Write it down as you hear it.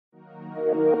JEE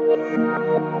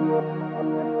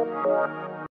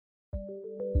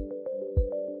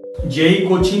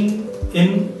coaching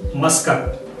in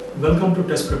Muscat. Welcome to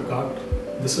TestprepKart.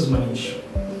 This is Manish.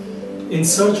 In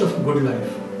search of a good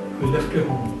life, you left your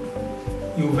home.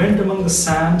 You went among the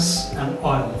sands and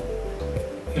oil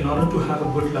in order to have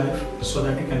a good life so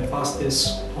that you can pass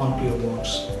this on to your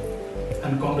wards.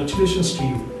 And congratulations to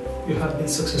you. You have been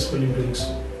successful in doing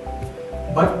so.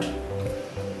 But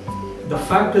the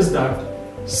fact is that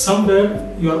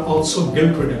somewhere you are also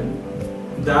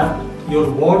guilt-ridden that your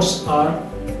wards are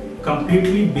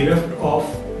completely bereft of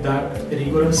that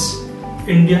rigorous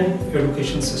Indian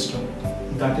education system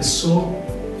that is so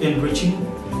enriching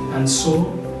and so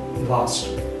vast,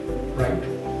 right?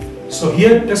 So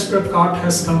here TestprepKart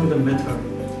has come with a method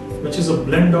which is a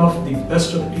blend of the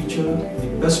best of the teacher, the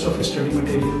best of study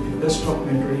material, the best of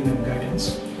mentoring and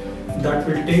guidance that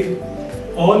will take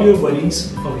all your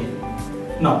worries away.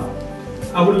 Now,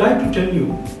 I would like to tell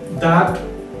you that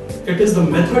it is the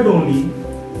method only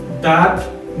that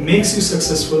makes you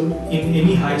successful in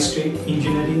any high-stake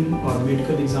engineering or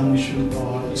medical examination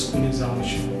or school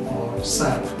examination or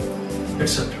SAT,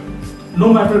 etc.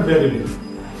 No matter where you live.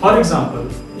 For example,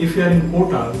 if you are in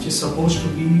Kota, which is supposed to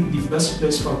be the best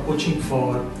place for coaching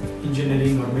for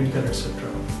engineering or medical, etc.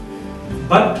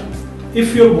 But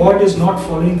if your ward is not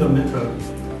following the method,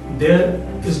 there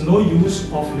is no use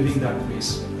of living that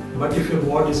place. But if your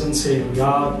ward is in, say,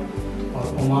 Riyadh or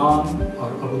Oman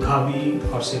or Abu Dhabi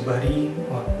or say Bahrain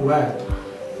or Kuwait,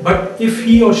 but if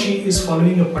he or she is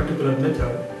following a particular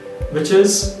method, which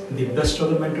is the best of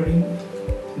the mentoring,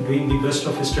 doing the best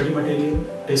of his study material,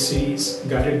 test series,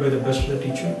 guided by the best of the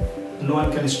teacher, no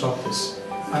one can stop this.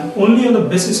 And only on the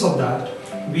basis of that,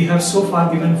 we have so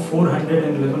far given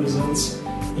 411 results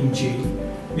in JEE.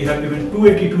 We have given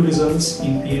 282 results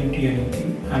in PMT and ET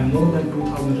and more than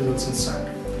 2000 results in SAT.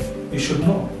 You should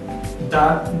know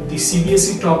that the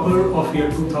CBSE topper of year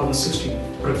 2016,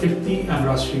 Prakriti and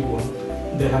Rashtriya Board,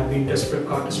 they have been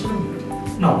TestprepKart students.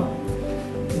 Now,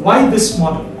 why this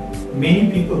model? Many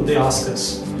people, they ask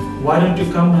us, why don't you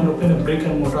come and open a brick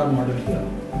and mortar model here?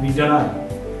 We deny.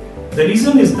 The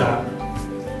reason is that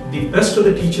the best of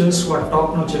the teachers who are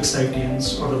top-notch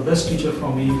ex-IITians or the best teacher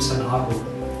from AIIMS and Harvard,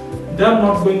 they are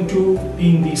not going to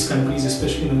be in these countries,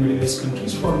 especially in the Middle East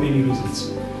countries, for many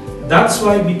reasons. That's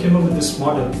why we came up with this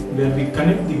model where we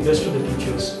connect the best of the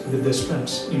teachers with their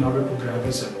strengths in order to grab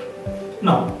result.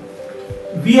 Now,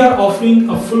 we are offering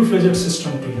a full-fledged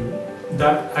system to you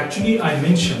that actually I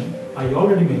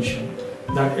already mentioned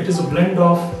that it is a blend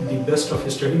of the best of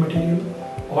study material,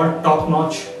 all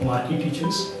top-notch marquee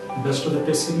teachers, best of the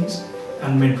test series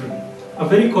and mentoring. A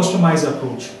very customized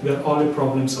approach where all your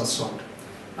problems are solved.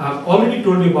 I have already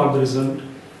told you about the result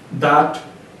that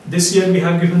this year we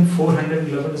have given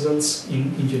 411 results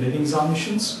in engineering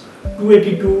examinations,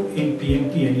 282 in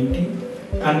PMT and ET,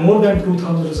 and more than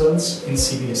 2000 results in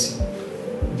CBSE.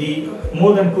 The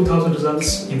more than 2000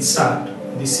 results in SAT,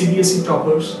 the CBSE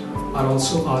toppers are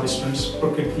also our students,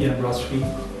 Prakriti and Rashtriya,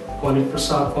 call it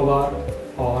Prasad Pawar,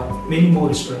 or many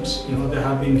more students. You know, they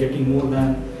have been getting more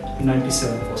than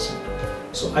 97%.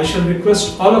 So I shall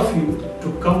request all of you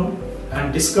to come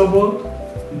and discover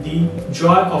the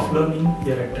joy of learning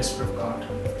here at TestprepKart.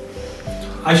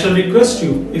 I shall request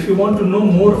you, if you want to know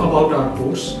more about our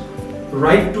course,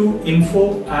 write to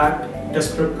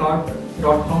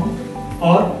info@testprepkart.com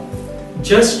or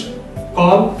just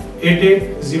call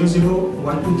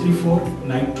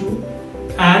 8800123492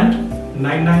 and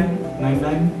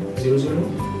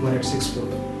 9999001864.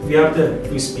 We are there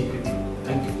to speak with you.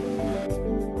 Thank you.